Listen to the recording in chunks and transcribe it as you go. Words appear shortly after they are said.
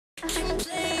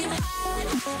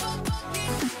What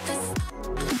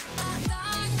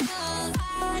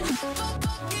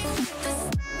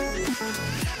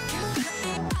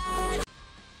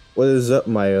is up,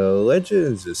 my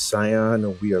legends? It's Scion,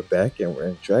 and we are back, and we're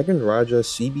in Dragon Raja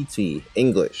CBT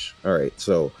English. All right,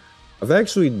 so I've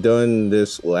actually done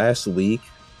this last week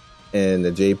in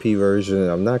the JP version.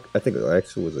 I think it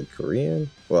actually was a Korean.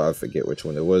 Well, I forget which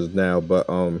one it was now, but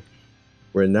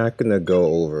we're not gonna go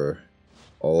over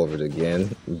all of it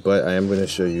again. But I am gonna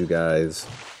show you guys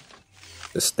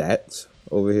the stats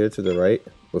over here to the right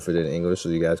with it in English, so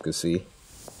you guys can see.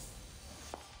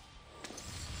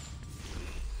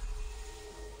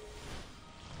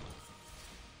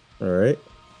 All right.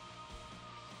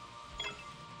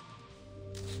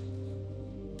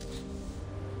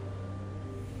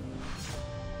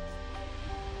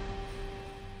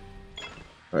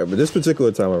 All right, but this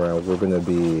particular time around, we're gonna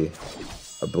be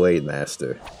a blade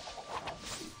master.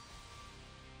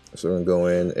 So we're gonna go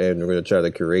in and we're gonna try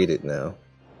to curate it now.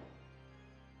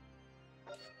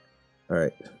 All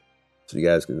right. So you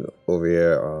guys can over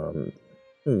here.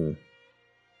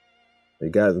 You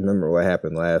guys remember what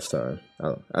happened last time?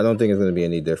 I don't think it's gonna be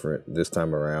any different this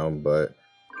time around, but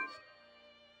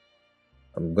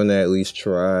I'm gonna at least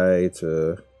try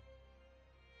to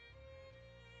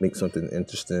make something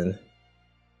interesting.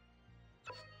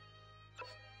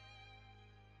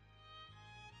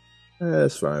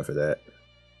 That's fine for that.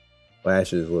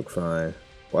 Lashes look fine.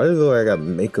 Why does it look like I got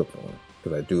makeup on?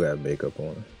 Because I do have makeup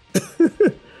on.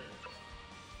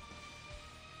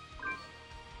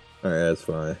 Alright, that's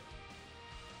fine.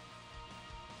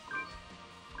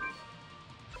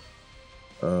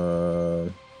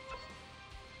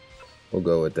 We'll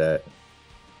go with that.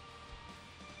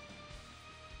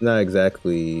 Not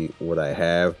exactly what I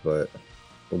have, but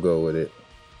we'll go with it.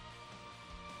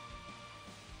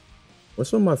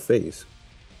 What's on my face?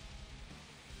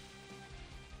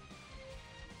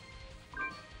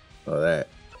 Oh, that.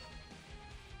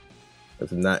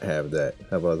 Let's not have that.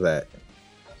 How about that?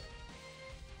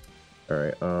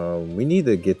 Alright, we need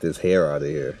to get this hair out of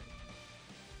here.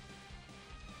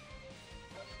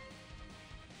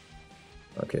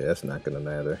 Okay, that's not gonna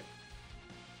matter.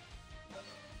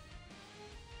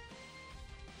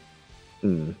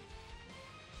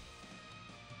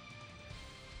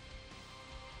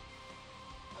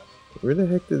 Where the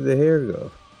heck did the hair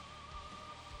go?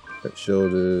 Cut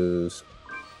shoulders.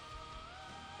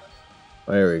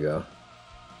 Oh, there we go.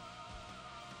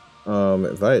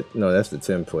 No, that's the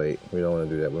template. We don't want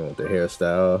to do that. We want the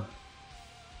hairstyle.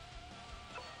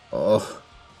 Oh,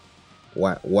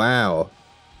 wow.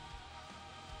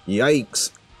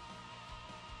 Yikes.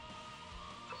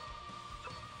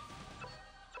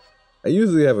 I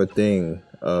usually have a thing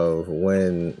of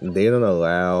when they don't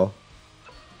allow.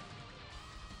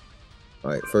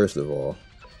 Alright, first of all.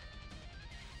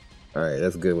 Alright,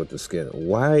 that's good with the skin.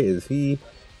 Why is he...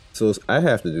 So I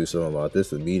have to do something about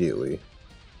this immediately.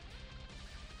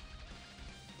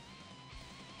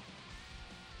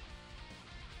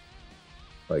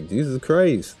 Like, Jesus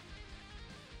Christ.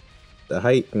 The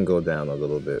height can go down a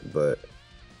little bit, but...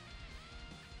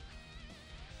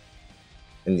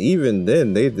 And even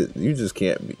then, you just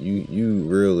can't... You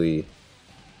really...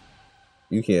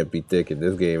 You can't be thick in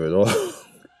this game at all.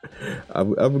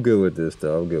 I'm good with this,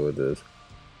 though. I'm good with this.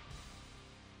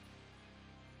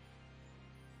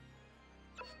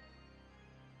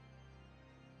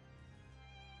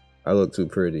 I look too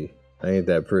pretty. I ain't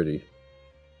that pretty.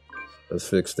 Let's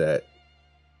fix that.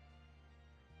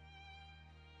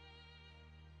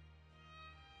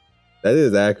 That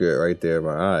is accurate right there in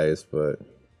my eyes, but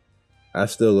I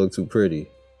still look too pretty.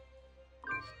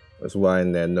 Let's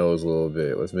widen that nose a little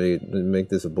bit. Let's make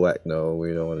this a black nose.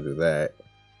 We don't want to do that.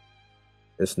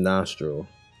 It's nostril.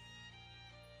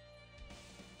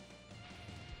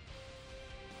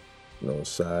 Nose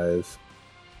size.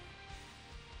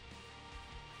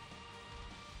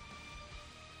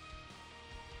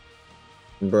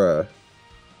 Bruh.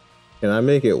 Can I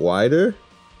make it wider?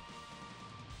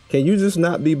 Can you just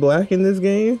not be black in this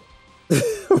game?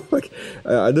 Like,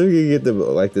 I know you can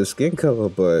get the skin color,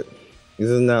 but this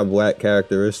is not black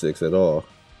characteristics at all.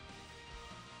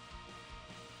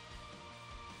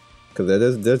 Cause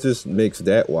that just makes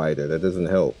that wider. That doesn't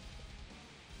help.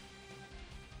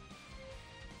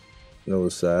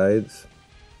 Nose sides.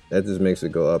 That just makes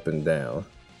it go up and down.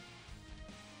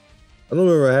 I don't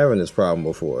remember having this problem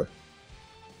before.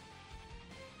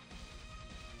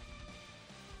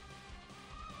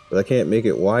 But I can't make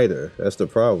it wider. That's the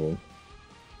problem.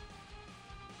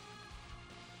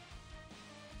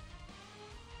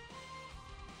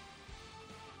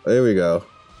 There we go.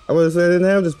 I was gonna say I didn't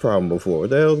have this problem before. What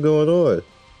the hell's going on?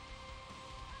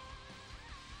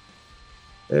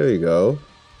 There we go.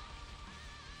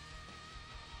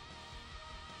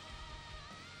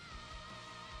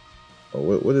 Oh,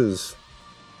 what's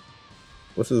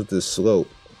with this slope?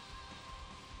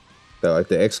 That like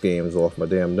the X Games off my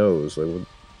damn nose. Like, what?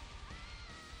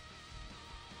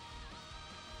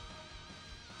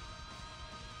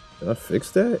 Can I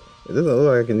fix that? It doesn't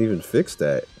look like I can even fix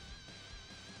that.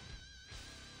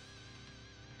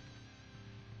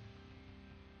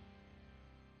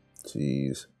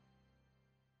 Jeez.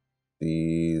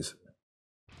 Jeez.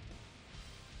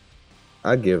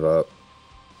 I give up.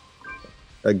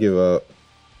 I give up.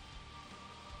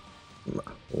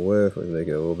 What if we make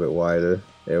it a little bit wider?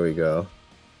 There we go.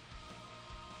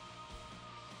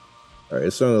 Alright,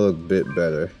 it's starting to look a bit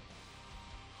better.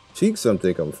 Cheeks, I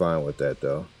think I'm fine with that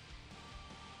though.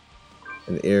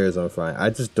 And ears, I'm fine. I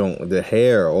just don't. The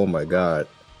hair, oh my god.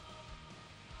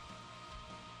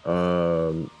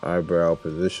 Eyebrow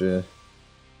position.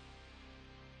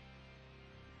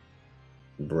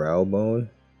 Brow bone.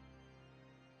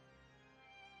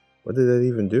 What did that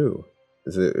even do?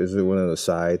 Is it one of the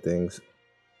side things?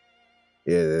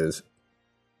 Yeah, it is.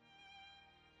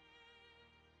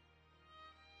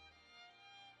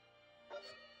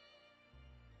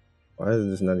 Why is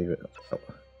this not even? Oh.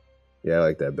 Yeah, I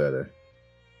like that better.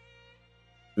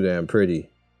 Too damn pretty.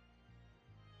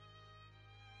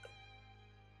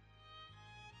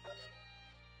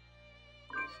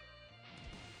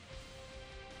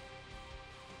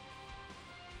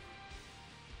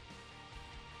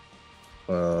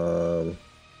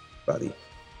 Body.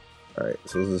 All right,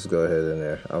 so let's just go ahead in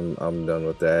there. I'm done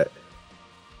with that.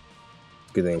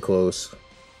 Getting close.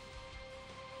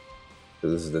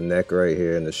 This is the neck right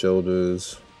here and the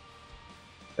shoulders.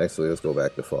 Actually, let's go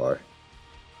back to far.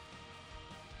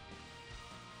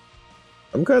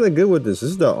 I'm kind of good with this.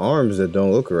 This is the arms that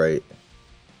don't look right.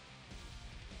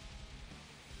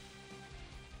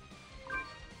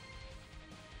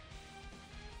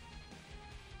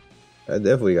 I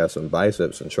definitely got some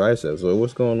biceps and triceps. So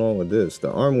what's going on with this?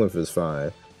 The arm length is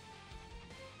fine.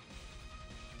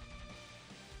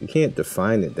 You can't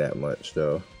define it that much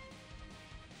though.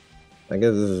 I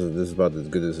guess this is about as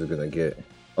good as it's gonna get.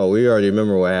 Oh, we already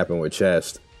remember what happened with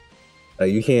chest.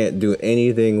 Like, you can't do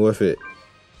anything with it.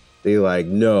 They like,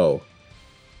 no.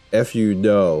 F you,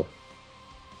 no.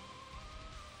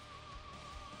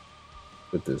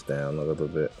 Put this down a little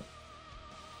bit.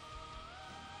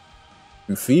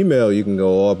 Female, you can go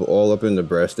all up in the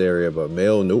breast area, but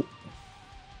male, nope.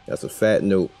 That's a fat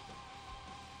nope.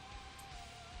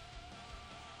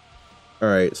 All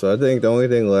right, so I think the only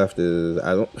thing left is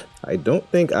I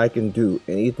don't think I can do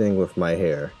anything with my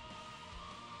hair.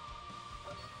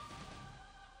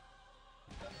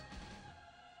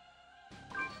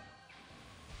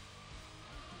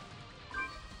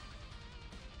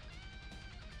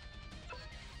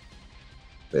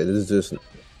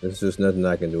 It's just nothing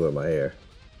I can do with my hair.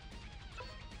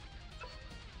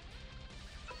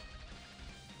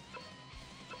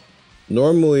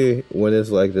 Normally, when it's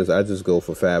like this, I just go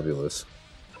for fabulous.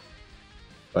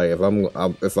 Like if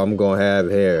I'm gonna have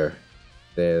hair,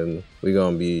 then we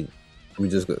doing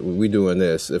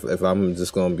this. If I'm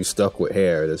just gonna be stuck with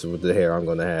hair, this is the hair I'm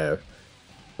gonna have.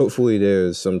 Hopefully,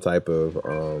 there's some type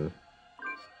of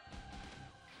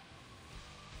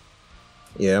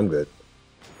yeah, I'm good.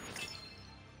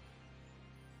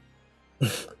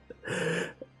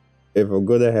 If I'm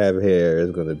gonna have hair,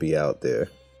 it's gonna be out there.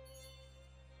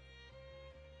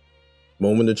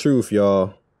 Moment of truth,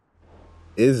 y'all.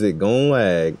 Is it gonna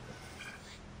lag?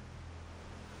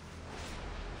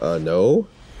 No.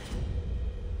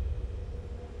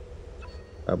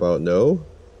 How about no?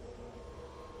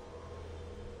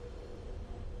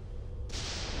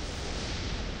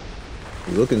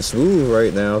 You're looking smooth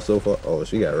right now so far. Oh,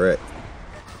 she got wrecked.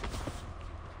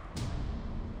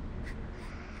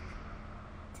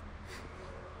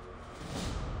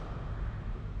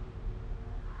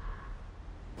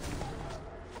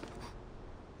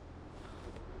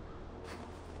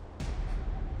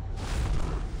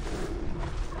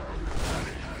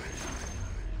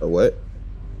 A what?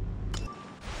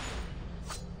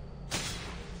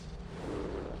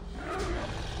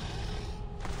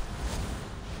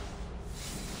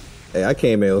 Hey, I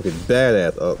came in looking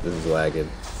badass. Oh, this is lagging.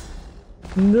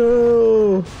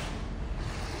 No.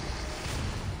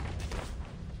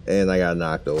 And I got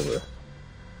knocked over.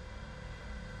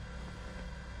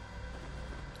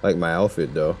 Like my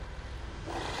outfit though.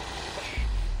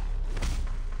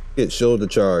 Get shoulder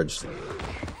charged.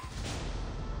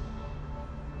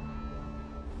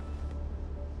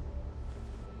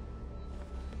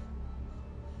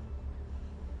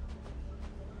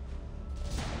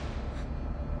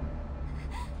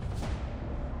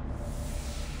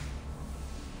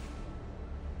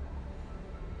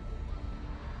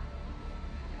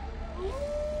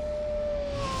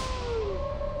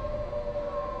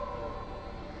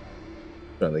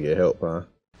 Trying to get help, huh?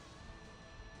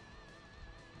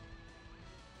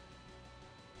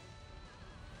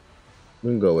 We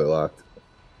can go with locked.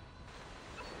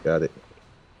 Got it.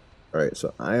 Alright,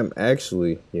 so I am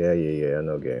actually... Yeah, I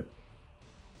know game.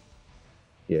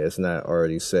 Yeah, it's not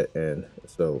already set in.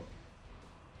 So,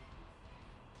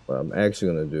 what I'm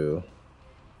actually going to do...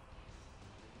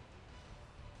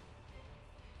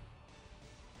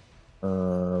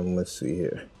 let's see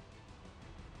here.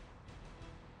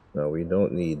 No, we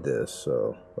don't need this,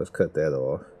 so let's cut that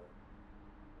off.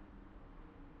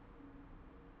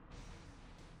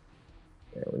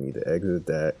 And we need to exit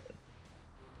that.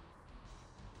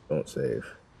 Don't save.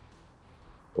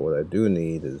 But what I do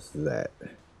need is that.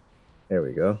 There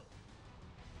we go.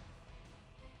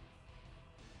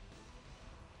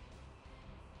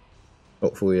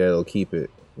 Hopefully that'll keep it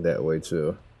that way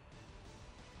too.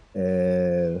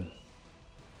 And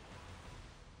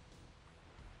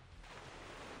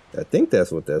I think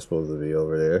that's what that's supposed to be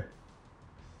over there.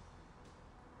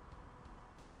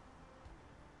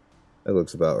 That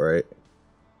looks about right.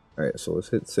 Alright, so let's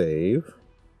hit save.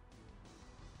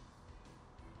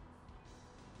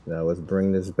 Now let's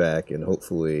bring this back and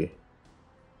hopefully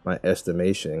my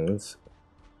estimations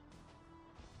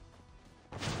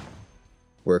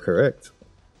were correct.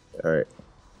 Alright.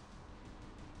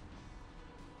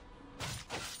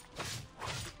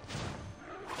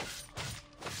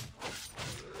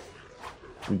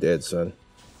 You dead, son.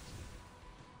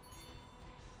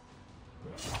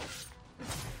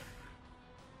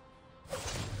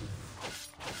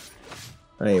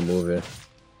 I ain't moving.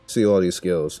 See all these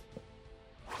skills.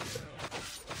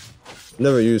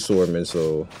 Never used swordman,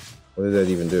 so what does that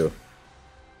even do?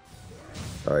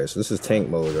 Alright, so this is tank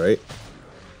mode, right?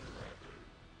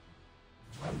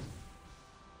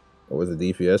 Or was it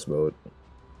DPS mode?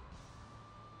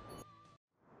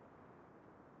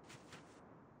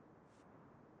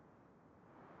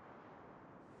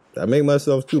 Did I make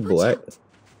myself too black?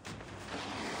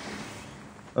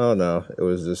 Oh no, it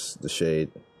was just the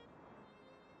shade.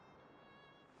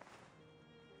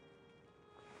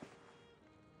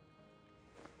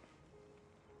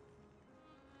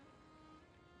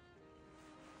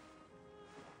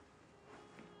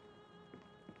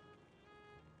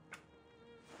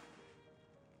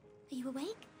 Are you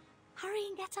awake? Hurry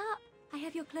and get up. I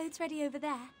have your clothes ready over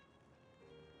there.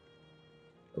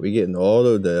 Are we getting all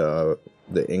of the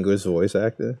English voice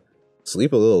acting?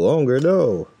 Sleep a little longer,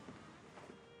 no.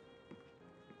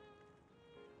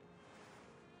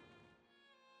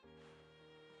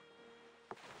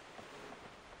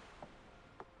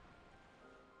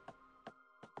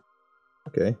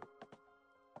 Okay.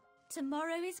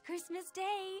 Tomorrow is Christmas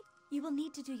Day. You will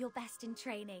need to do your best in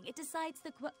training. It decides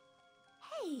the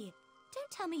Hey,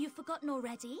 don't tell me you've forgotten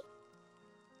already.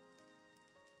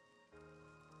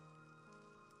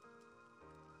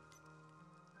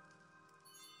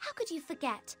 How could you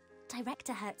forget?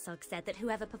 Director Herzog said that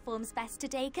whoever performs best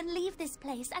today can leave this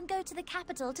place and go to the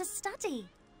capital to study.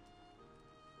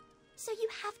 So you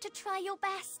have to try your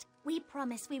best. We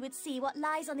promised we would see what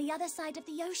lies on the other side of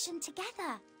the ocean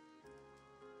together.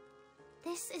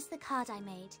 This is the card I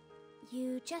made.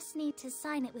 You just need to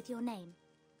sign it with your name.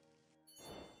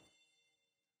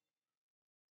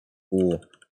 Cool.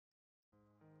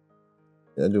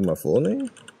 Can I do my full name?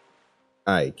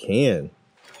 I can.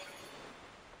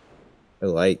 I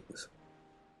like.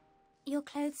 Your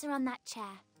clothes are on that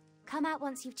chair. Come out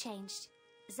once you've changed.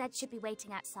 Zed should be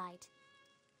waiting outside.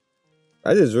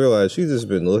 I just realized she's just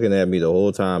been looking at me the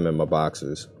whole time in my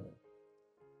boxers.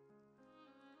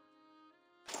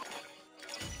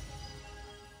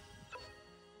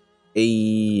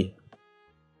 Hey,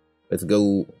 let's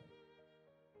go.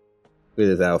 Look at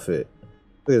his outfit.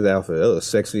 Look at his outfit. That looks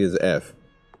sexy as F.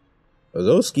 Are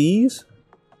those skis?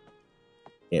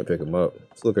 Can't pick them up.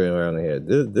 Let's look around here.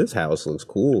 This house looks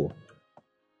cool.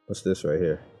 What's this right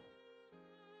here?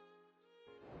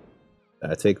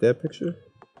 Did I take that picture?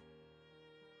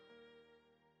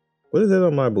 What is that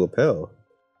on my lapel?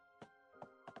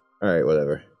 Alright,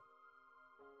 whatever.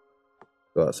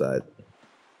 Go outside.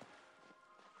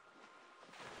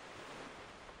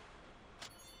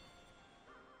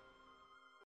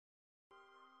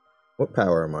 What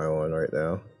power am I on right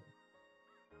now?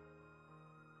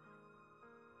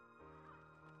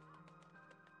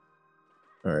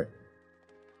 Alright.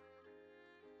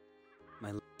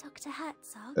 Dr.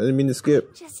 Herzog? I didn't mean to skip.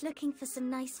 I'm just looking for some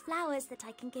nice flowers that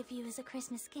I can give you as a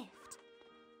Christmas gift.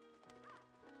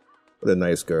 What a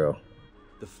nice girl.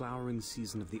 The flowering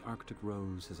season of the Arctic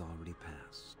rose has already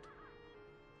passed.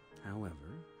 However,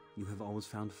 you have always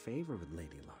found favor with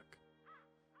Lady Luck.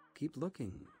 Keep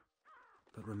looking,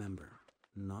 but remember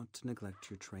not to neglect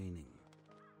your training.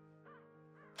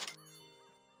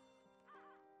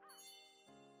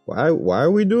 Why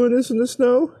are we doing this in the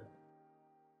snow?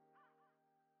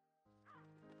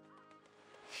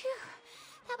 Phew,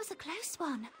 that was a close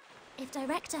one. If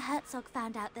Director Herzog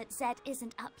found out that Zed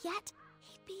isn't up yet,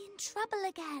 he'd be in trouble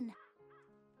again.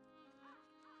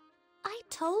 I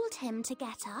told him to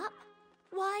get up.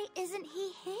 Why isn't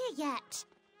he here yet?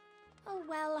 Oh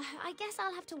well, I guess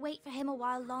I'll have to wait for him a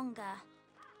while longer.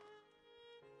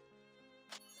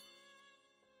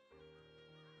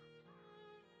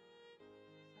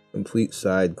 Complete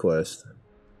side quest.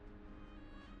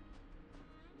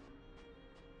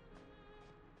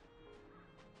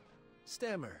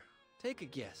 Stammer, take a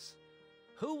guess.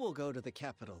 Who will go to the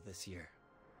capital this year?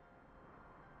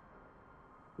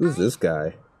 Who's this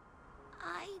guy?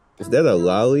 Is Don't that a know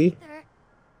lolly? either.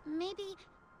 Maybe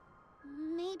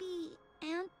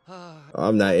Aunt.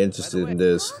 I'm not interested in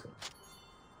this.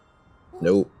 Huh?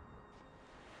 Nope.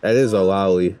 That is a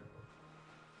lolly. Is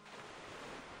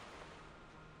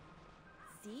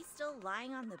he still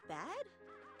lying on the bed?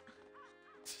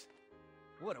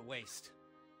 What a waste.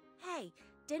 Hey,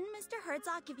 didn't Mr.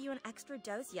 Herzog give you an extra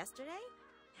dose yesterday?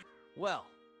 Well,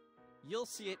 you'll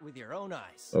see it with your own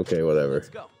eyes. Okay, whatever. Let's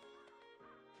go.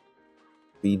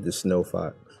 Feed the snow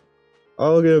fox.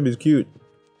 Oh, look at him, he's cute.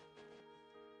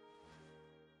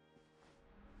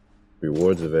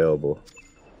 Rewards available.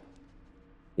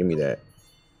 Give me that.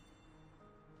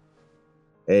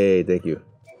 Hey, thank you.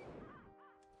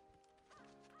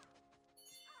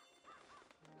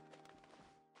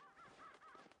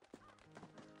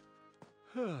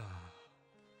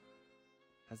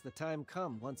 Has the time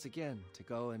come once again to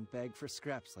go and beg for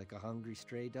scraps like a hungry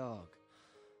stray dog?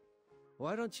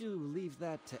 Why don't you leave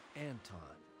that to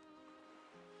Anton?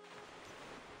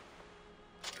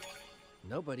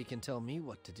 Nobody can tell me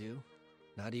what to do,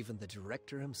 not even the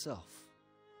director himself.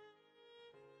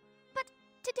 But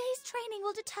today's training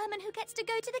will determine who gets to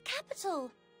go to the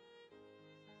capital.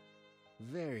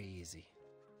 Very easy.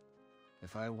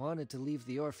 If I wanted to leave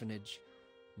the orphanage,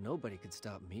 nobody could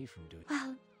stop me from doing it.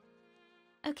 Well,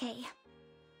 okay.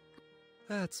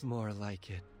 That's more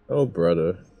like it. Oh,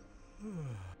 brother.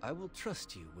 I will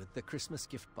trust you with the Christmas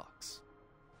gift box.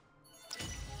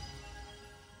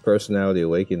 Personality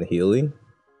awakened healing?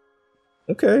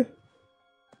 Okay.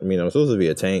 I mean, I'm supposed to be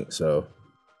a tank, so.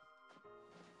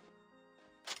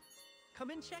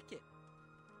 Come and check it.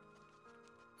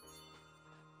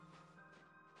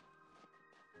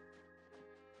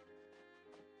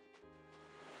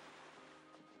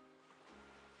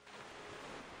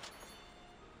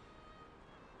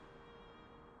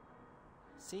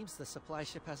 Seems the supply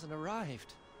ship hasn't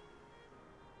arrived.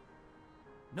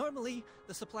 Normally,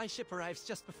 the supply ship arrives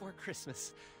just before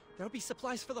Christmas. There'll be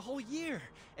supplies for the whole year,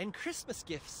 and Christmas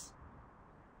gifts.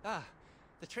 Ah,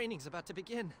 the training's about to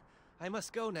begin. I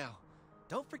must go now.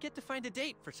 Don't forget to find a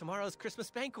date for tomorrow's Christmas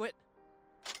banquet.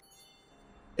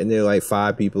 And there are like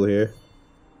 5 people here.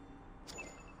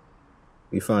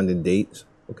 We finding dates.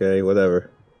 Okay,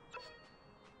 whatever.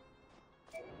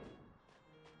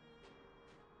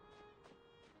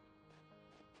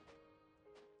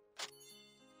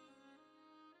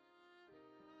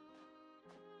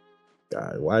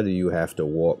 God, why do you have to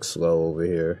walk slow over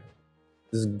here?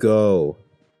 Just go.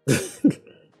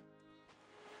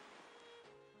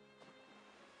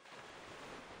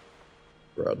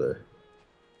 Brother.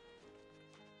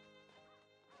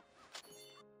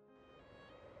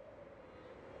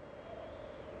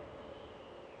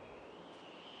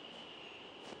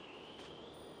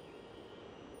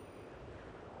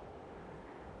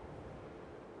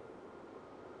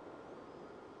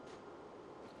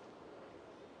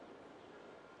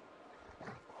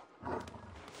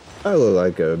 I look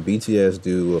like a BTS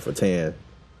dude with a tan.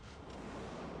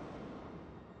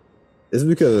 It's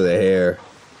because of the hair.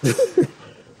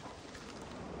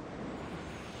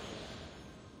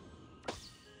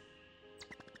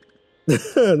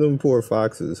 Them poor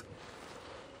foxes.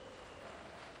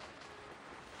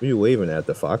 What are you waving at,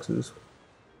 the foxes?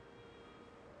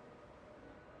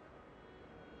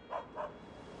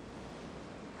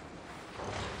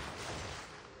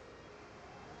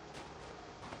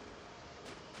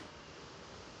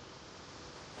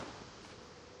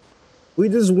 We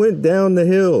just went down the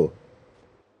hill.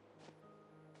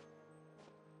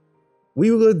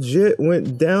 We legit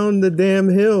went down the damn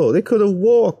hill. They could have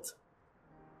walked.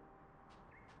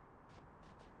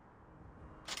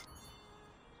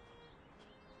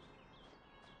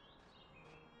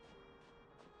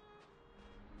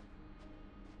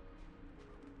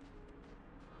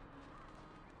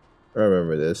 I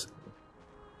remember this.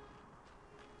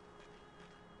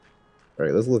 All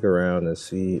right, let's look around and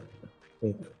see.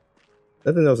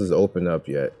 Nothing else is open up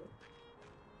yet.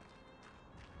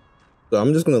 So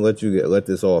I'm just gonna let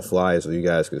this all fly so you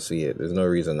guys can see it. There's no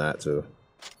reason not to.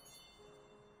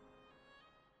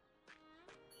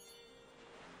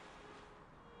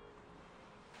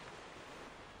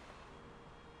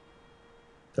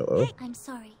 Hello. I'm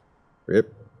sorry.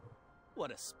 Rip. What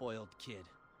a spoiled kid.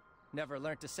 Never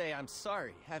learned to say I'm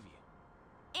sorry, have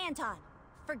you? Anton,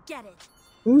 forget it.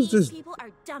 Who's These this? people are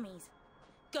dummies.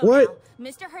 Go What? now.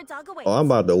 Mr. Herzog awaits. Oh, I'm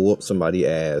about to whoop somebody's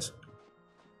ass.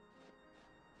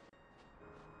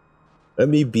 Let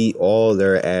me beat all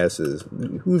their asses.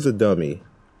 Who's a dummy?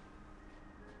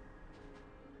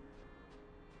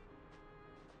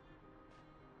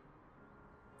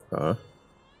 Huh?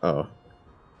 Oh.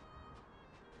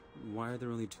 Why are there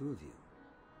only two of you?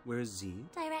 Where's Z?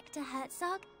 Director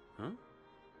Herzog? Huh?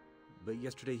 But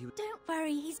yesterday he was... Don't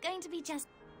worry, he's going to be just...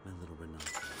 My little Renata.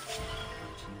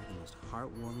 Aren't you the most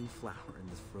heartwarming flower in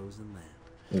this frozen land?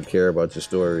 I don't care about your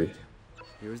story.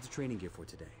 Here is the training gear for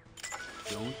today.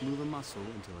 Don't move a muscle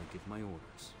until I give my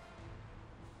orders.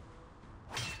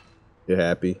 You're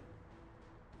happy?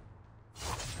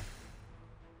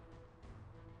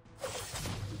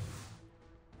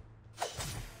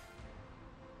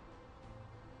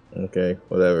 Okay,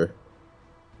 whatever.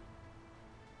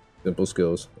 Simple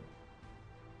skills.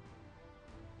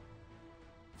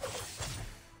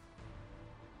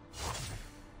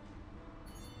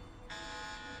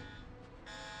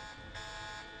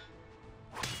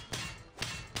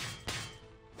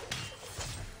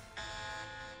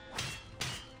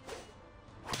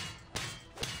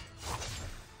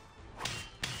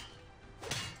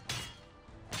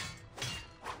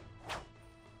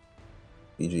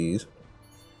 GG's.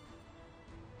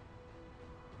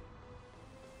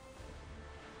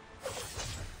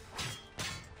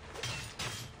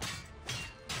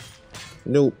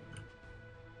 Nope.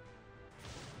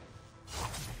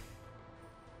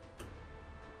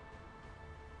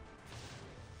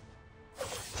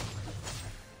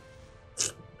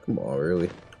 Come on, really?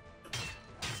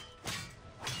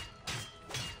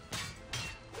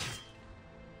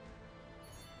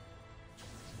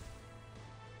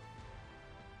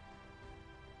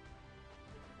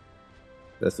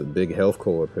 That's a big health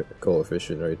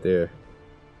coefficient right there.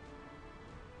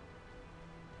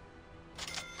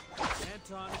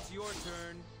 Anton, it's your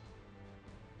turn.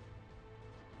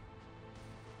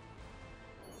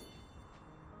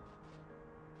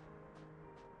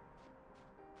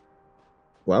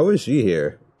 Why was she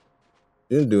here?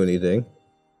 She didn't do anything.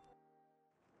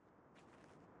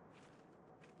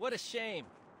 What a shame.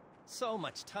 So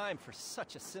much time for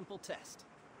such a simple test.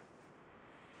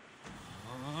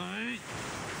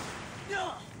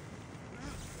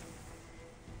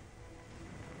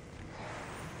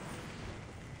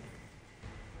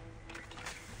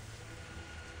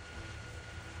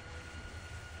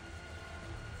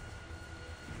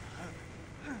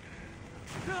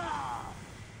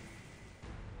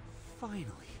 Finally,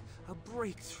 a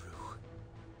breakthrough.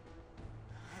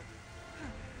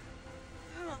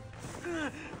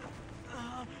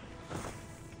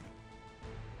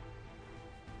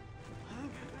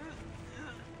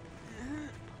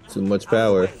 Too much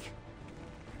power.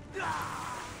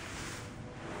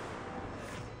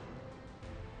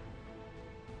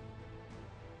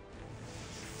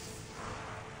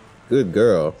 Good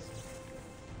girl.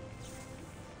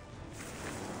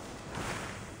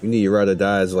 You need your ride or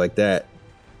dies like that.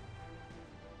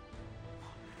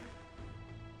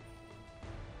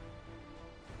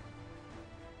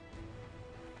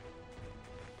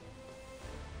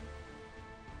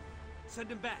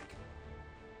 Send him back.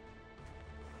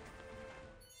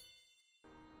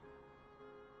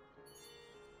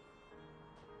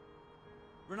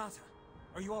 Renata,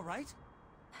 are you all right?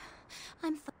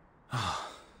 I'm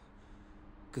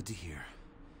Good to hear.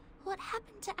 What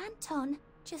happened to Anton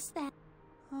just then?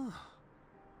 Oh,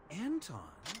 Anton.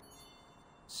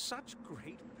 Such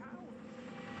great power.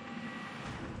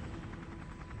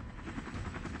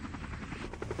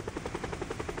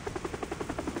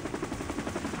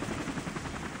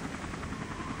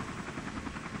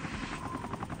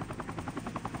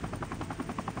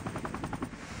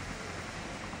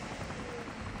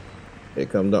 Here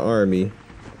come the army.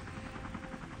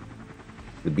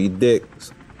 To be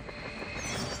dicks.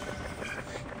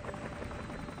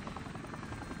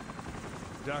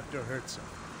 Dr. Herzog,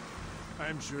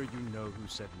 I'm sure you know who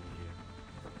sent me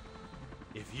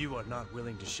here. If you are not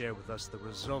willing to share with us the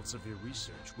results of your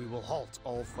research, we will halt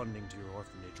all funding to your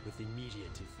orphanage with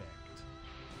immediate effect.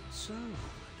 So,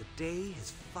 the day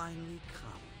has finally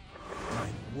come. My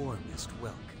warmest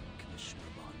welcome, Commissioner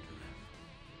Bondurant.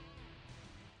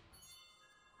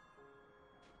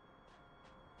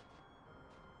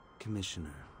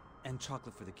 Commissioner, And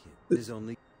chocolate for the kid. There's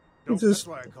only... That's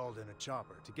why I called in a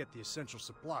chopper, to get the essential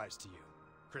supplies to you.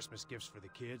 Christmas gifts for the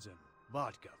kids and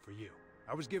vodka for you.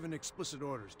 I was given explicit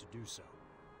orders to do so.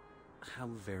 How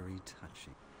very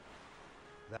touching.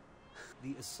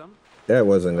 The assumption... That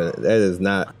wasn't gonna, that is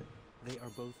not. They are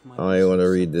both my... I don't want to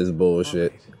read this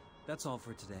bullshit. Right. That's all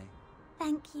for today.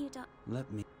 Thank you, Doc.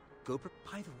 Let me go.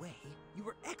 By the way, you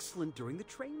were excellent during the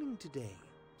training today.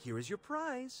 Here is your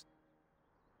prize.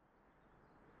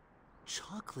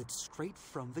 Chocolate straight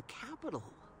from the capital.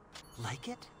 Like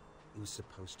it? It was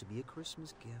supposed to be a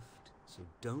Christmas gift, so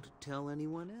don't tell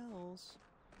anyone else.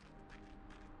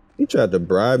 He tried to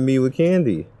bribe me with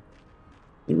candy.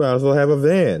 You might as well have a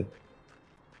van.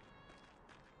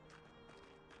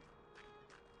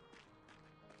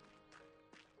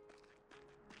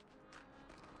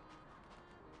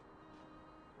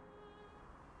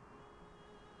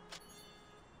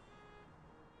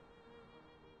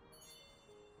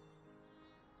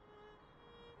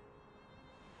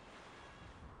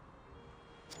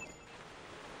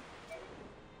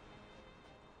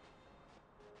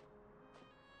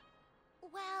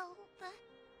 Well,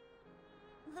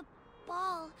 the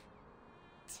ball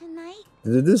tonight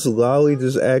Did this lolly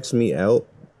just ask me out?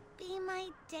 be my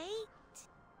date?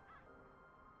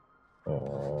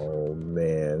 Oh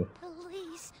man.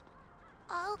 Please,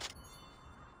 I'll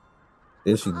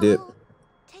Then she dipped.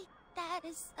 take that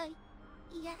as a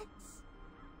yes.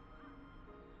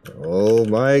 Oh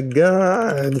my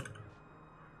god.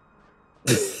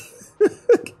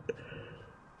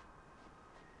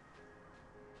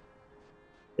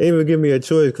 They didn't even give me a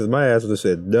choice because my ass would have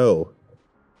said no.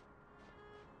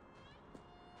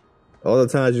 All the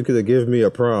times you could have given me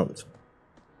a prompt.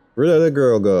 Where did the other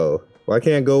girl go? Why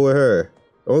can't I go with her?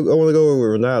 I want to go with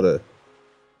Renata.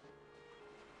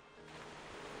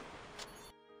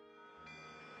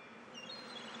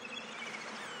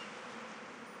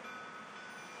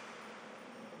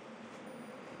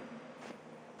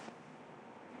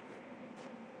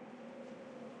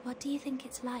 What do you think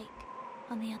it's like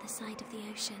on the other side of the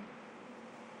ocean?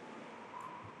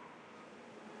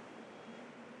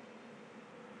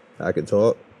 I can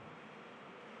talk.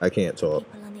 I can't talk.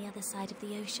 People on the other side of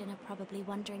the ocean are probably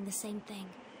wondering the same thing.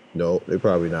 No, they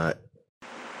probably not.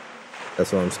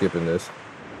 That's why I'm skipping this.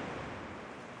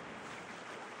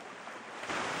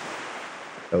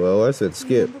 Hello, I said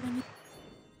skip. Remember when you...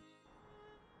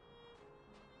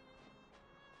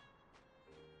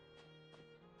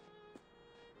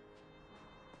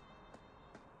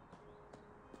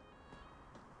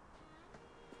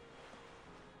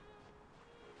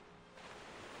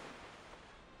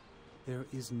 There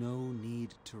is no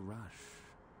need to rush.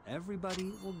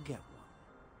 Everybody will get one.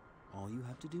 All you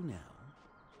have to do now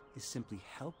is simply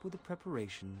help with the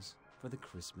preparations for the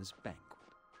Christmas banquet.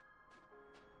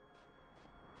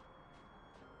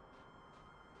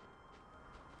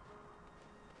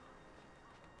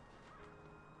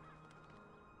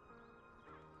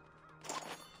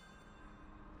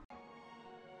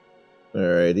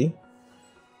 Alrighty.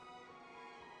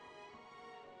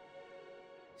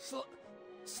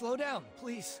 Slow down,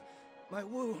 please. My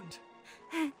wound.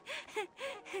 Hi,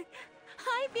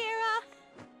 Vera.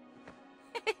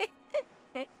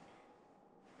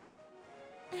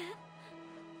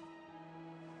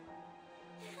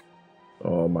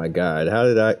 Oh my god, how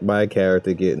did my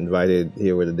character get invited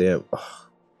here with a damn... Oh,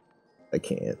 I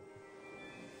can't.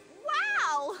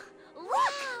 Wow!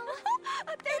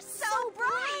 Look! They're so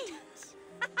bright!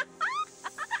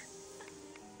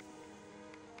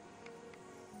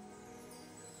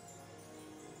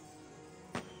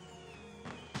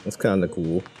 That's kind of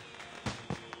cool.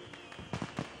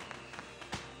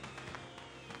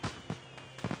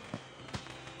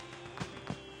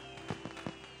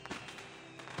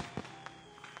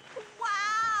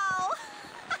 Wow!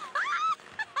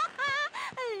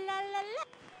 La la la.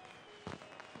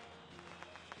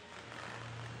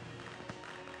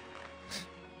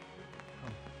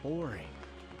 Boring.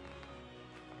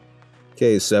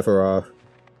 Okay, Sephiroth.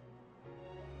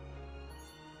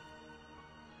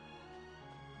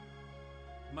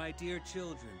 My dear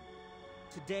children,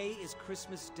 today is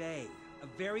Christmas Day, a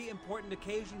very important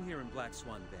occasion here in Black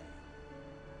Swan Bay.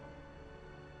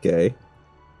 Okay.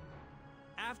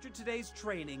 After today's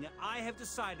training, I have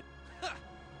decided...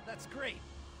 That's great.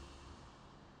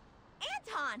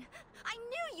 Anton! I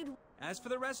knew you'd... As for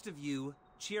the rest of you,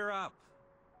 cheer up.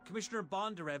 Commissioner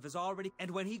Bondarev is already...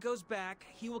 And when he goes back,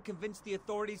 he will convince the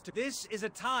authorities to... This is a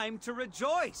time to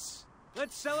rejoice!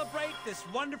 Let's celebrate this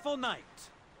wonderful night!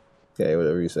 Okay,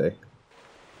 whatever you say.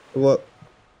 Look.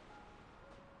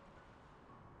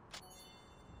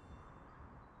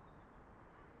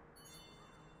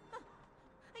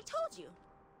 I told told you.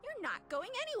 You're not going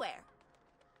anywhere.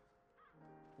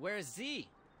 Where's Z?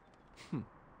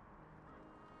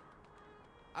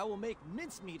 I will make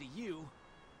mincemeat of you.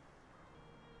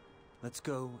 Let's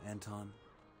go, Anton.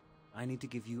 I need to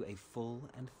give you a full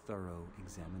and thorough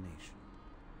examination.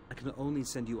 I can only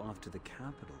send you off to the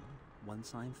capital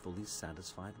once I'm fully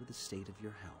satisfied with the state of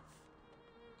your health.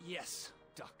 Yes,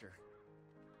 Doctor.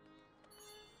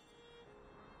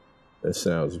 That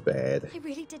sounds bad. I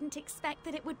really didn't expect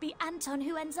that it would be Anton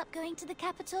who ends up going to the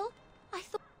capital. I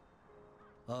thought...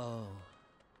 Oh,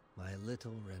 my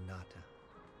little Renata.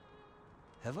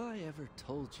 Have I ever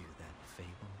told you that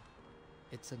fable?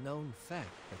 It's a known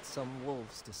fact that some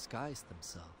wolves disguise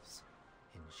themselves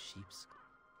in sheep's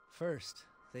clothing. First,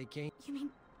 they gain... You mean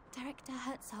Director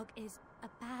Herzog is a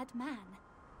bad man?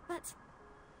 But...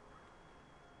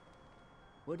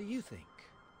 What do you think?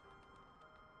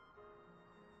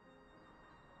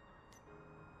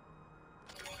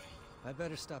 I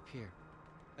better stop here.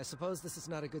 I suppose this is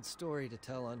not a good story to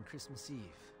tell on Christmas Eve.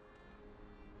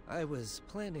 I was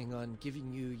planning on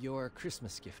giving you your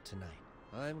Christmas gift tonight.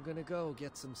 I'm gonna go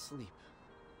get some sleep.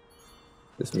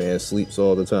 This man sleeps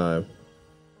all the time.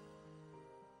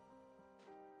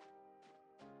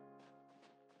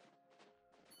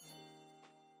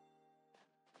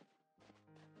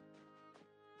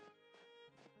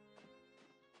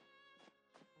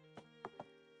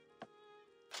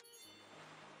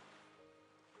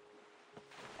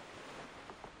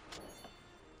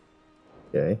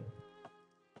 Okay.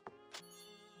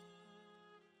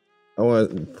 I want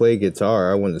to play guitar.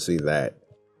 I want to see that.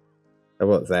 How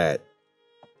about that?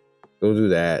 Go do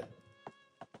that.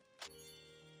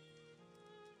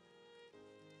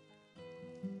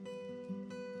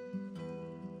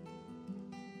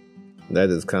 That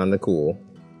is kind of cool.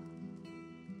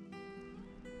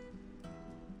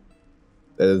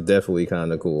 That is definitely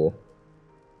kind of cool.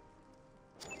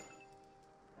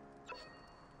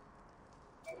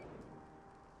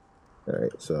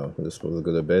 Alright, so I'm just supposed to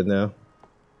go to bed now.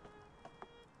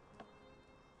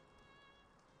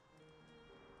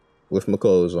 With my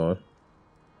clothes on.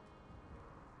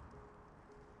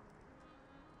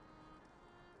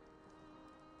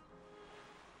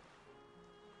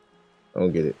 I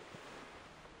don't get it.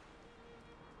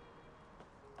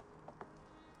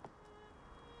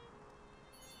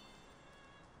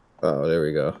 Oh, there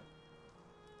we go.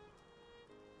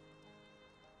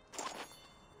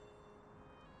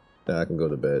 Now I can go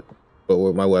to bed. But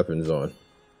with my weapons on.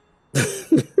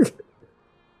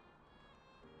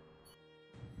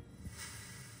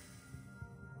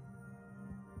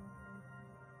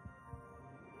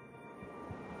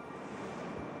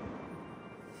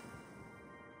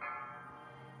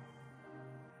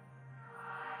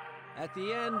 At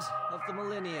the end of the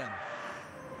millennium,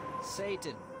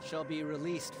 Satan shall be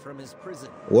released from his prison.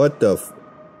 What the f-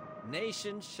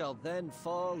 Nations shall then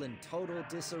fall in total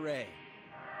disarray.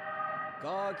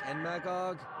 Gog and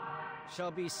Magog shall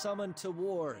be summoned to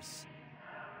wars,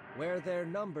 where their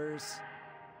numbers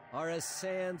are as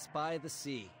sands by the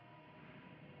sea.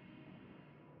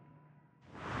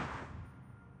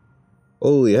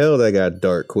 Holy hell, that got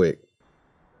dark quick.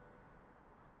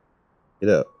 Get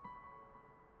up.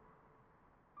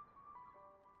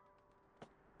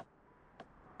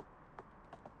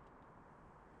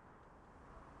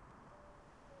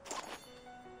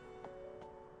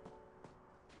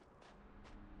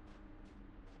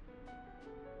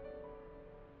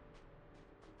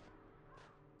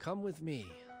 Come with me.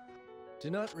 Do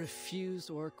not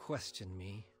refuse or question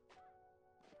me.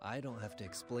 I don't have to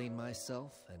explain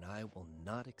myself, and I will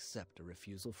not accept a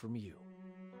refusal from you.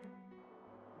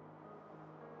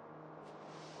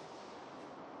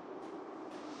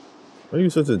 Why are you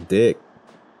such a dick?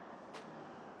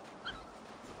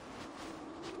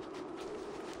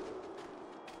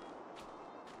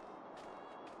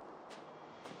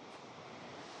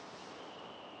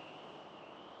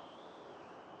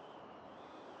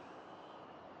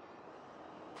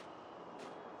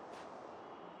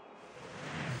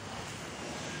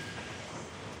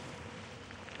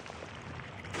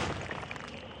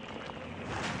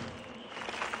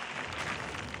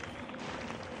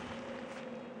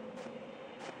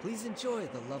 Please enjoy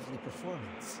the lovely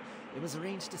performance. It was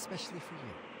arranged especially for you.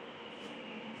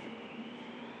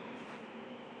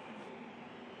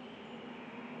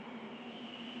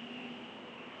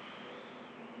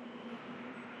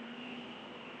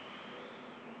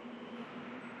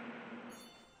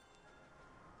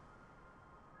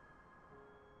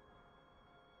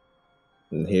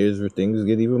 And here's where things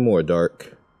get even more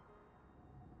dark.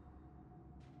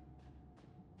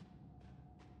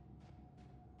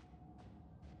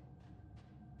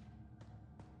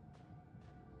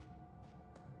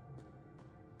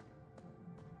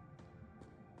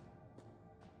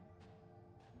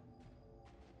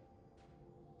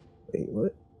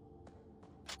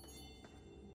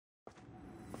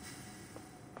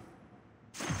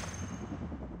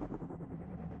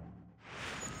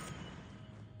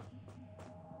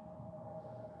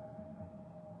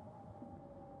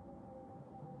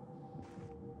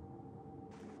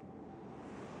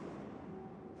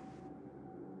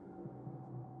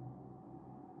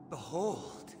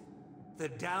 Behold, the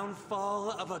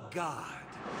downfall of a god.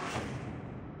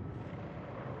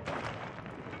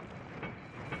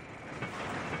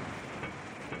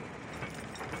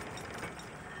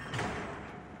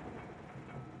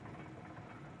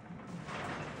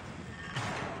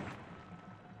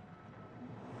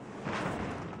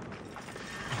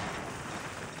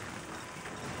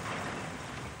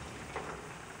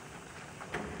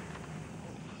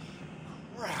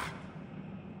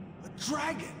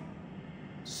 Dragon!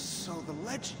 So the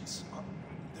legends are...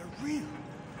 they're real.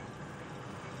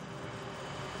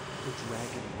 The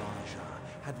dragon Raja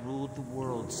had ruled the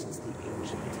world since the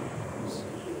ancient times.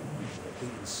 They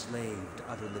enslaved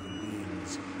other living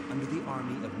beings under the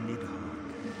army of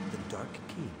Nidhogg, the Dark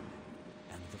King,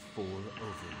 and the Four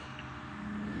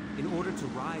Overlords. In order to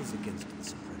rise against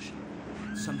this oppression,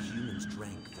 some humans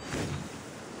drank the blood.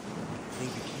 They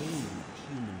became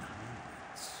human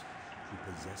hybrids who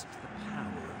possessed the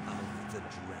power of the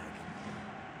dragon.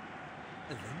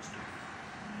 Eventually,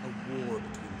 a war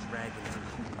between dragons and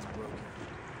humans broke out.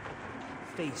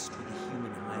 Faced with the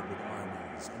human hybrid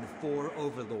armies and the Four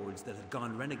Overlords that had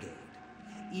gone renegade,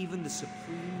 even the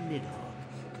Supreme Nidhogg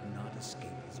could not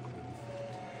escape his cruel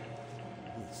fate.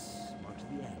 This marked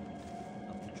the end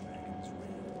of the dragon's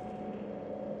reign.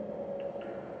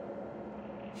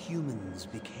 Humans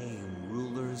became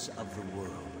rulers of the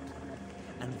world,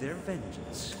 and their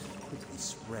vengeance quickly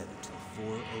spread to the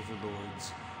Four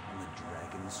Overlords and the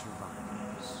dragon's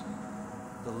survivors.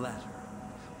 The latter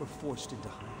were forced into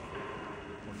hiding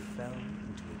or fell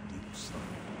into a deep slumber.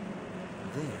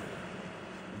 There,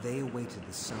 they awaited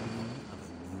the summoning of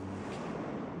a new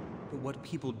king. But what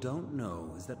people don't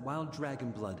know is that while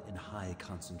dragon blood in high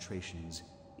concentrations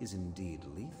is indeed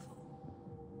lethal,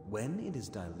 when it is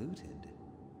diluted,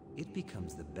 it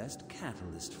becomes the best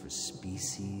catalyst for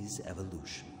species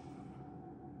evolution.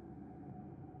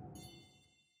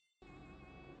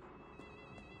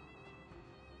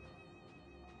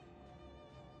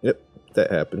 Yep,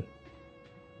 that happened.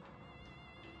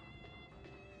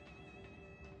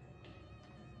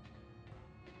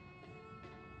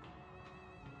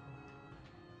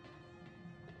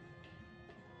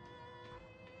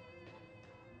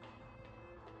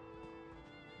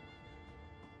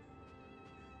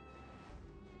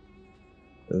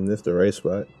 Isn't this the right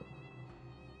spot?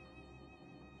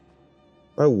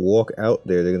 If I walk out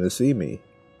there, they're gonna see me.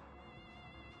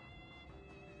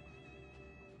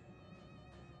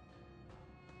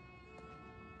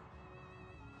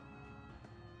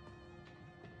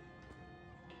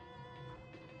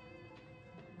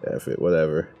 F it,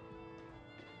 whatever.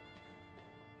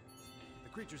 The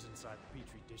creatures inside the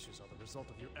petri dishes are the result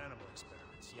of your animal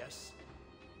experiments, yes?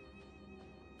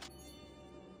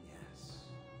 Yes,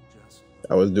 just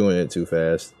I was doing it too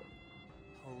fast.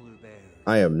 polar bears.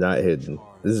 I am not hidden.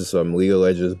 This is some League of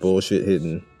Legends bullshit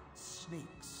hidden.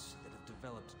 Snakes that have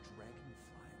developed dragonfly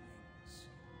wings.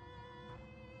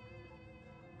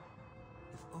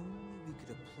 If only we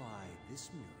could apply this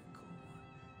miracle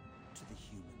to the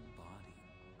human body.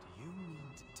 Do you mean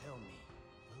to tell me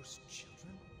those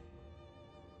children?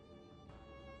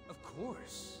 Of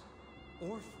course,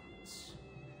 orphans,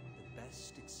 the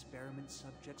best experiment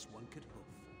subjects one could hope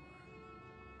for.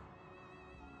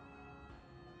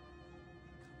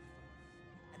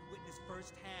 And witness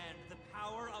firsthand the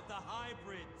power of the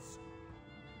hybrids.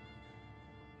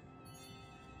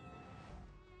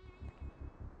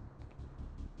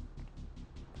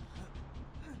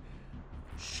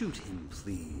 Shoot him,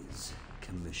 please,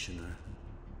 Commissioner.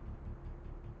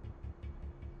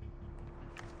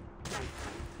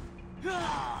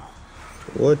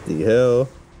 What the hell?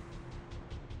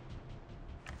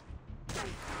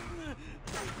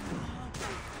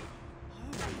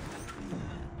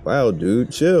 Wow,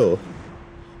 dude, chill.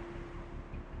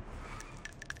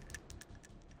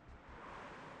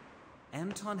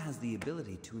 Anton has the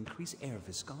ability to increase air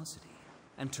viscosity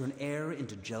and turn air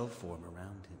into gel form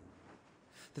around him.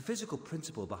 The physical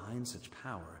principle behind such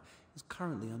power is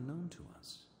currently unknown to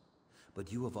us,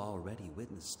 but you have already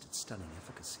witnessed its stunning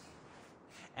efficacy.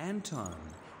 Anton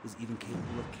is even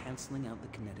capable of canceling out the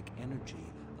kinetic energy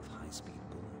of high-speed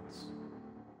bullets.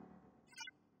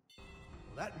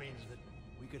 Well, that means that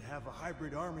we could have a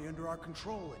hybrid army under our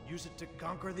control and use it to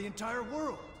conquer the entire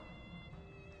world.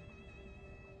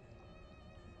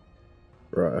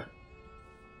 Bruh.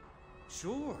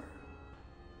 Sure,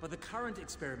 but the current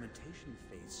experimentation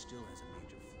phase still has a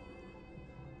major flaw.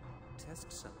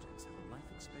 Test subjects have a life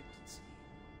expectancy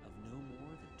of no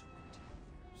more than 20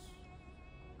 years.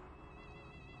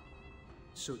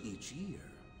 So each year,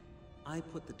 I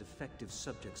put the defective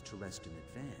subjects to rest in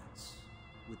advance,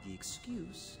 with the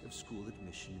excuse of school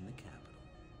admission in the capital.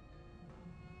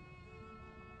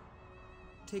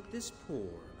 Take this poor,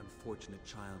 unfortunate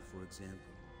child, for example.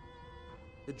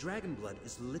 The dragon blood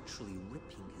is literally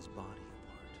ripping his body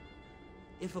apart.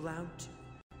 If allowed to,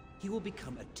 he will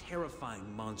become a terrifying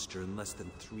monster in less than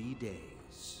 3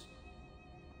 days.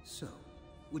 So,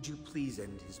 would you please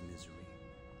end his misery?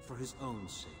 For his own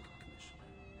sake, Commissioner.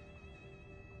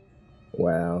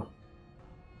 Wow.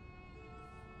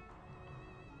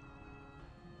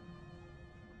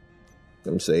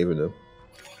 I'm saving him.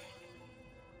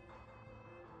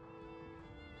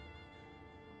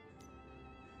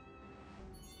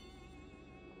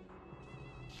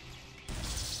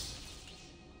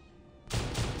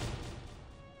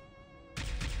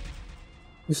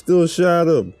 You still shot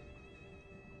him.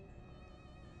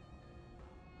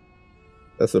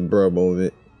 That's a bro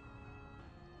moment.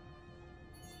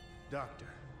 Doctor,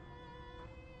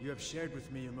 you have shared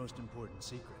with me your most important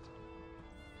secret.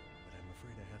 But I'm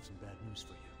afraid I have some bad news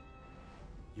for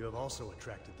you. You have also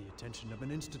attracted the attention of an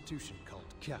institution called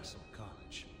Castle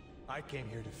College. I came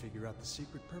here to figure out the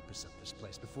secret purpose of this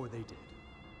place before they did.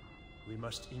 We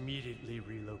must immediately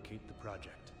relocate the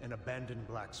project and abandon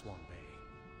Black Swan Bay.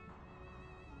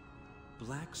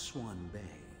 Black Swan Bay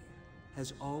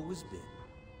has always been,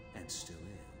 and still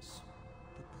is,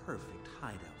 the perfect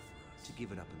hideout for us. To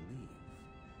give it up and leave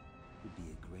would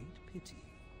be a great pity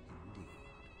indeed.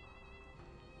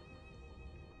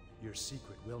 Your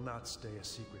secret will not stay a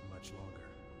secret much longer.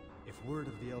 If word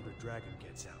of the Elder Dragon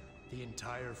gets out, the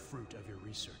entire fruit of your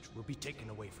research will be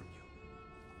taken away from you.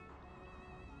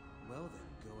 Well then,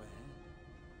 go ahead.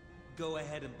 Go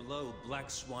ahead and blow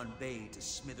Black Swan Bay to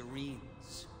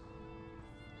smithereens.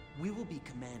 We will be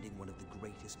commanding one of the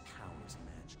greatest powers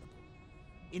imaginable.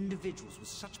 Individuals with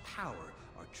such power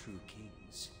are true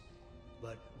kings.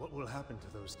 But what will happen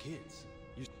to those kids?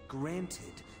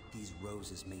 Granted, these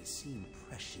roses may seem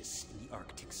precious in the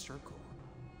Arctic Circle,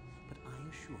 but I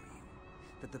assure you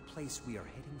that the place we are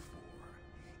heading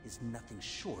for is nothing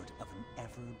short of an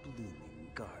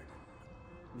ever-blooming garden.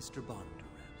 Mr.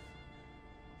 Bondarev,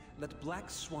 let Black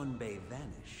Swan Bay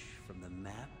vanish from the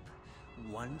map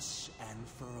once and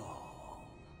for all.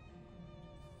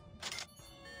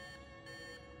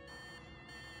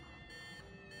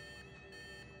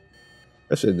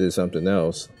 I should do something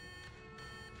else.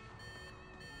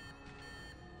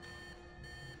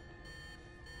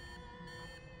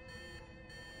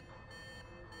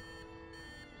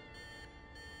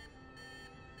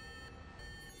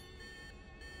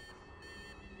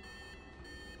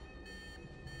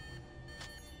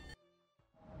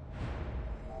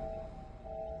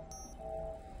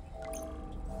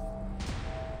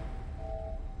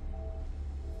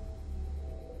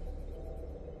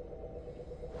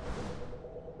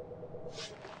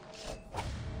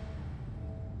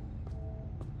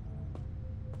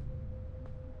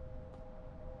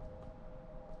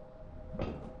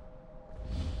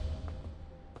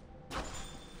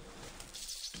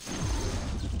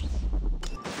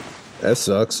 That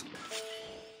sucks.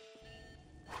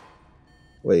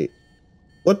 Wait.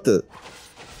 What the?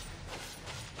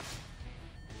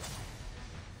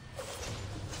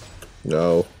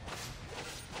 No.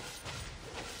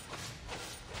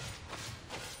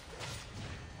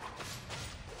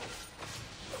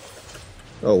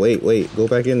 Oh, wait. Go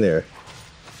back in there.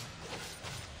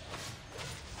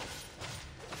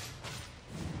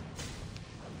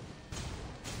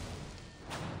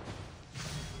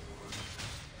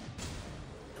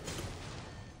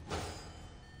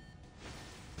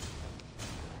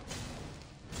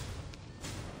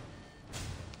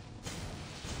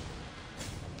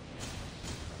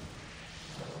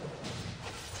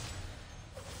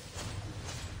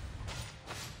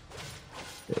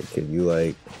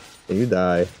 Can you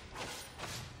die?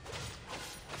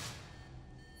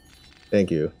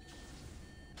 Thank you.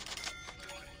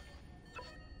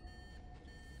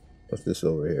 What's this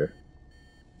over here?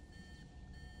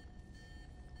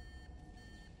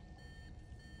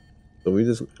 So we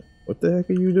just, what the heck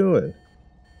are you doing?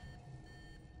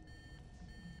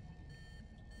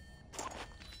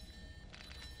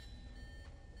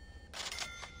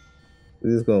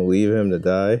 We're just gonna leave him to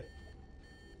die?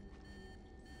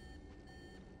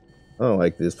 I don't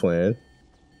like this plan.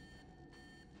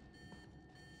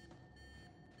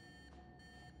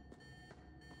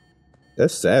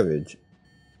 That's savage.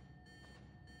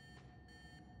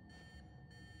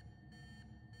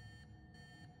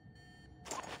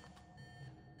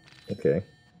 Okay.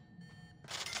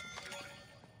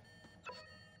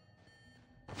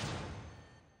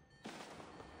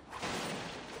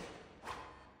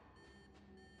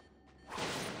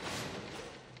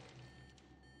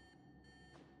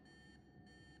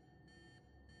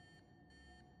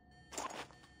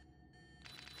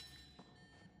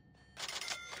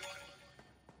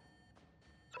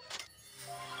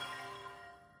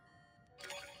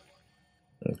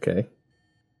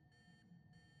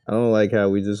 like how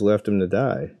we just left him to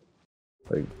die.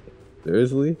 Like,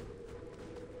 seriously?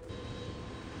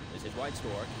 This is White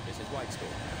Store. This is White Store.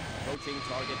 Approaching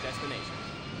target destination.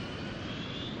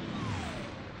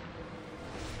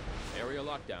 Area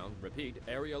lockdown. Repeat,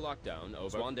 area lockdown.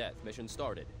 Over. Swan Death. Mission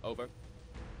started. Over.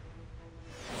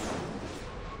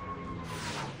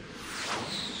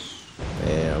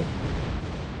 Damn.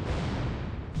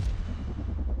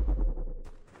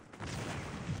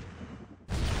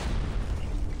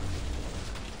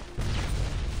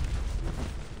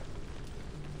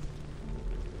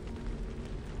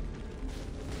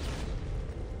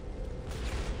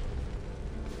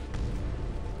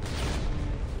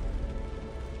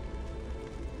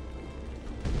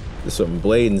 There's some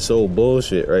Blade and Soul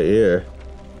bullshit right here.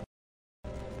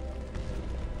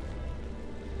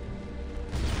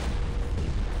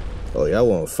 Oh, y'all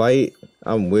want to fight?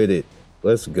 I'm with it.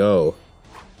 Let's go.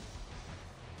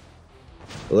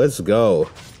 Let's go.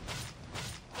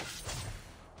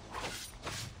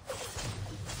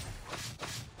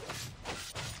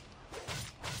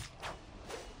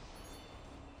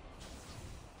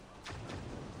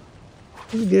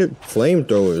 Where do you get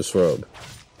flamethrowers from?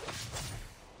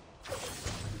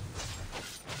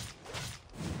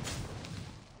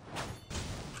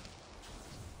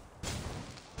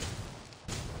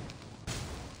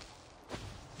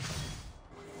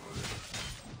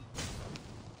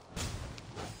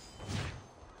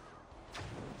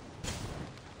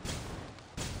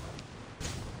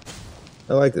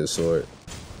 I like this sword.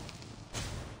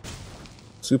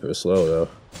 Super slow though.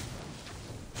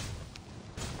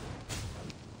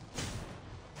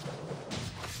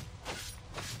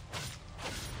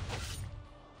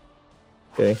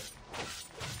 Okay.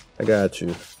 I got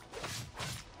you.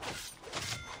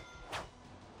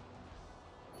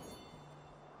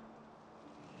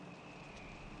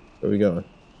 Where we going?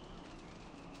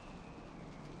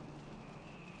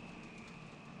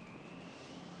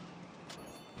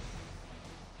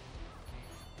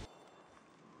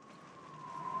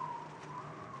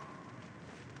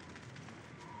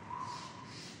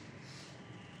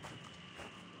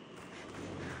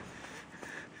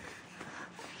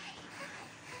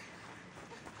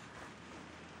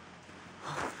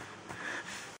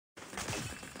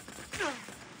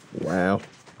 Wow.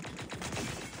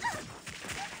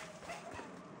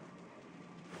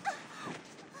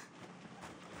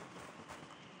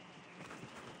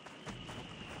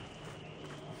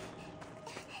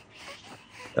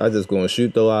 I just gonna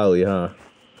shoot the lolly, huh?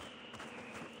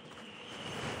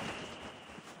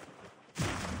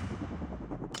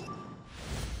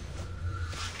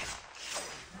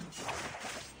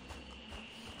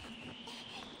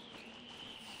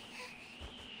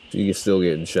 You can still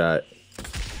getting shot.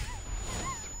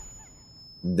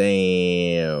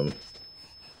 Damn.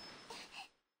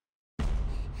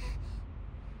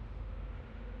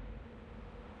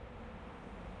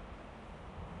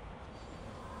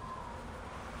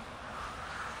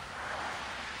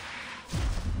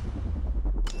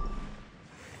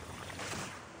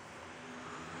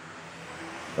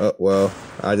 Oh, well,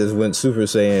 I just went Super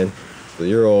Saiyan, so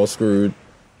you're all screwed.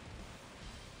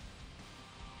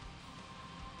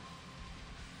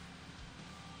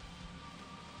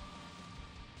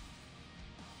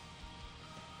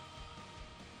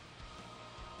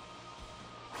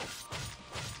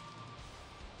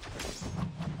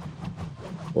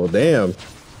 Well, damn.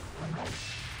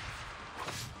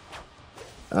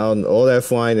 All that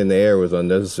flying in the air was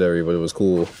unnecessary, but it was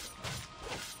cool.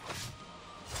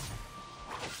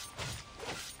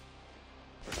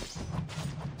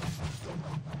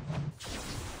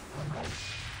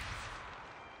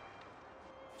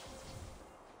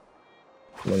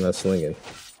 I'm not slinging.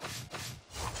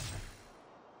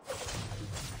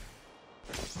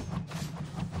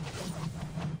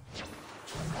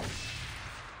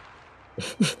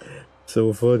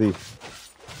 So funny.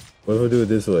 What if I do it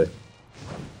this way?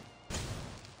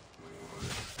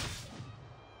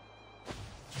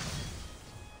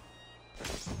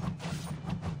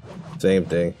 Same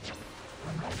thing.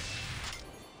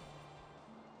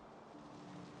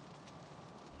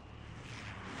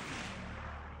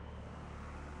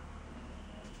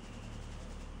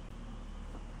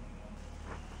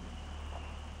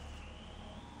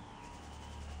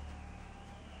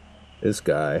 This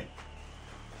guy.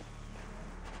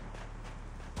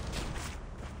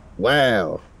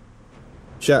 Wow.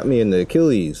 Shot me in the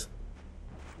Achilles.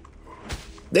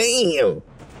 Damn.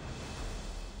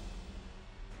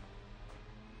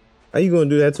 How you gonna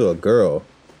do that to a girl?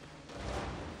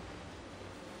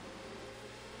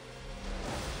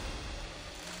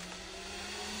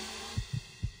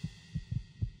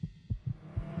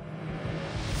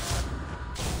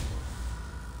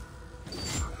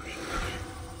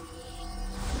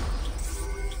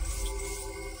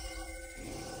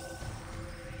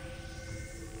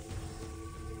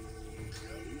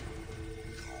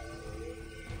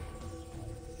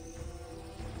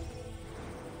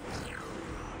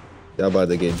 Y'all about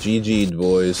to get GG'd,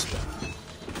 boys.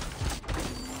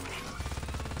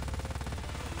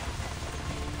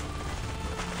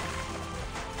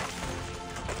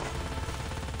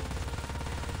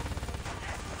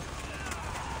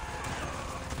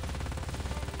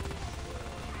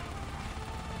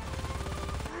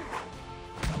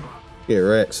 Get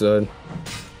wrecked, son.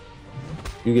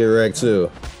 You get wrecked too.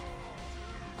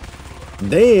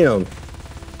 Damn!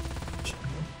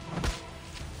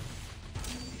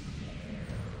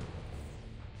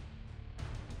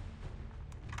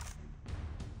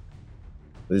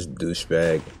 This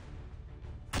douchebag.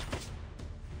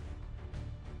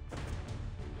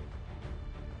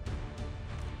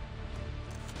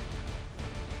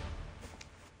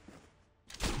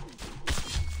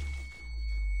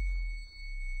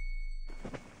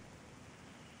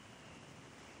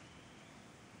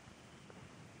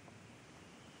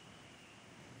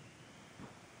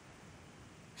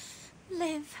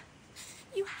 Live.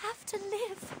 You have to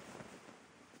live.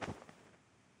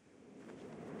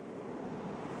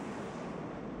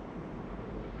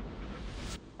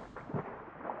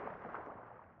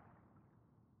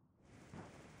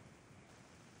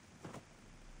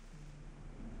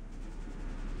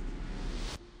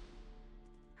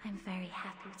 I'm very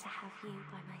happy to have you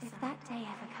by my side. If that day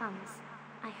ever comes,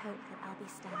 I hope that I'll be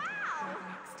standing right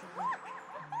next to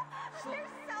you.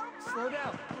 Slow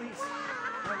down, please.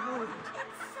 I moved.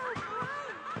 It's so bright.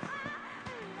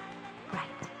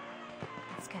 Right.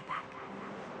 Let's go back.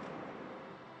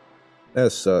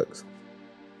 That sucks.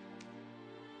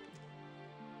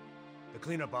 The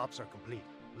cleanup ops are complete.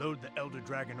 Load the Elder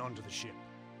Dragon onto the ship.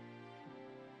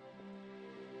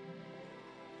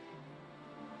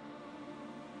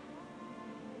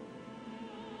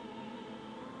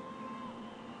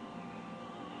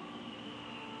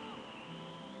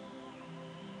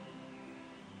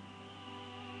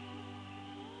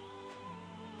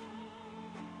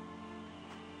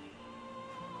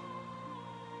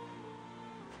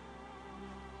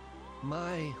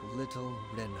 My little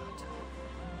Renata,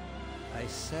 I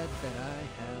said that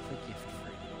I have a gift for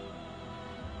you.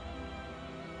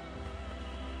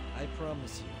 I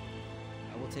promise you,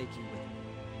 I will take you with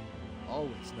me.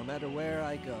 Always, no matter where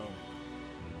I go.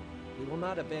 We will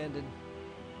not abandon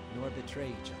nor betray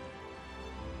each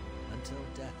other until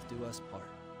death do us part.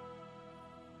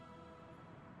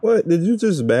 What? Did you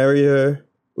just marry her?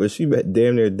 Was she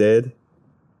damn near dead?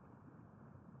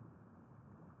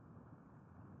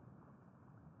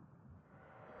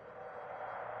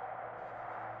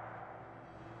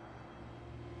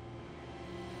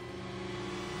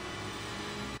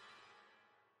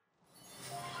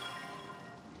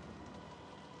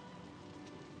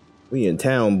 We in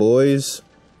town, boys.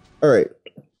 All right.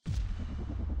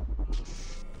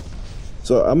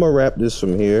 So I'm gonna wrap this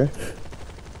from here.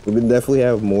 We can definitely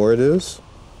have more of this.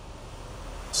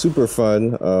 Super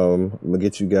fun. I'm gonna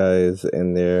get you guys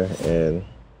in there and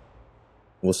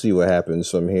we'll see what happens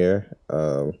from here.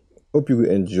 Hope you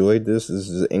enjoyed this. This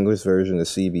is the English version of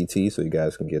CBT, so you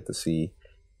guys can get to see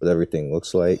what everything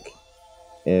looks like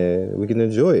and we can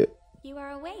enjoy it. You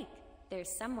are awake. There's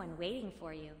someone waiting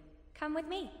for you. Come with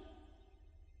me.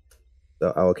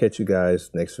 So I will catch you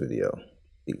guys next video.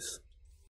 Peace.